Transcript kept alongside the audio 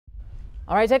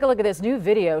All right, take a look at this. New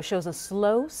video shows a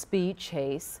slow speed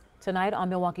chase tonight on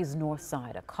Milwaukee's north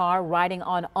side. A car riding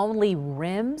on only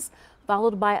rims,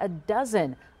 followed by a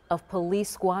dozen of police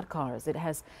squad cars. It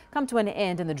has come to an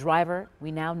end, and the driver,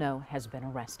 we now know, has been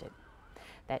arrested.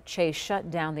 That chase shut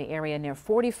down the area near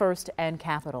 41st and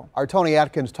Capitol. Our Tony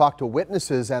Atkins talked to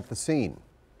witnesses at the scene.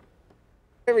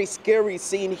 Very scary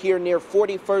scene here near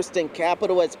 41st and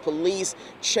Capitol as police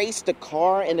chased a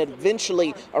car and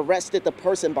eventually arrested the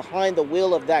person behind the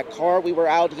wheel of that car. We were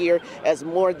out here as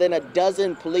more than a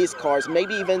dozen police cars,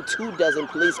 maybe even 24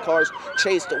 police cars,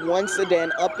 chased one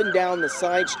sedan up and down the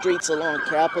side streets along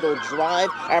Capitol Drive.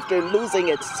 After losing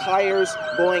its tires,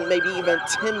 going maybe even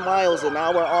 10 miles an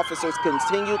hour, officers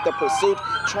continued the pursuit,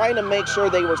 trying to make sure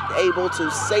they were able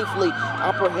to safely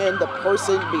apprehend the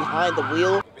person behind the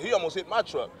wheel. He almost hit my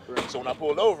truck. So when I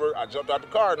pulled over, I jumped out the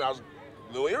car and I was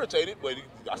a little irritated, but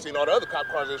I seen all the other cop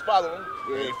cars that was following him.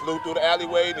 Yeah. And he flew through the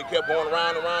alleyway and he kept going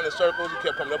around and around in circles. He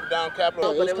kept coming up and down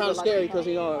Capitol. It was kind of scary because,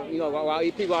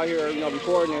 while people out here,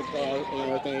 reporting it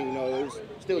and everything, it was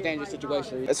still a dangerous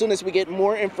situation. As soon as we get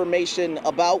more information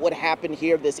about what happened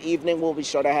here this evening, we'll be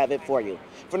sure to have it for you.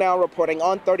 For now, reporting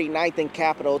on 39th and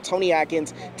Capitol, Tony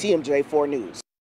Atkins, TMJ4 News.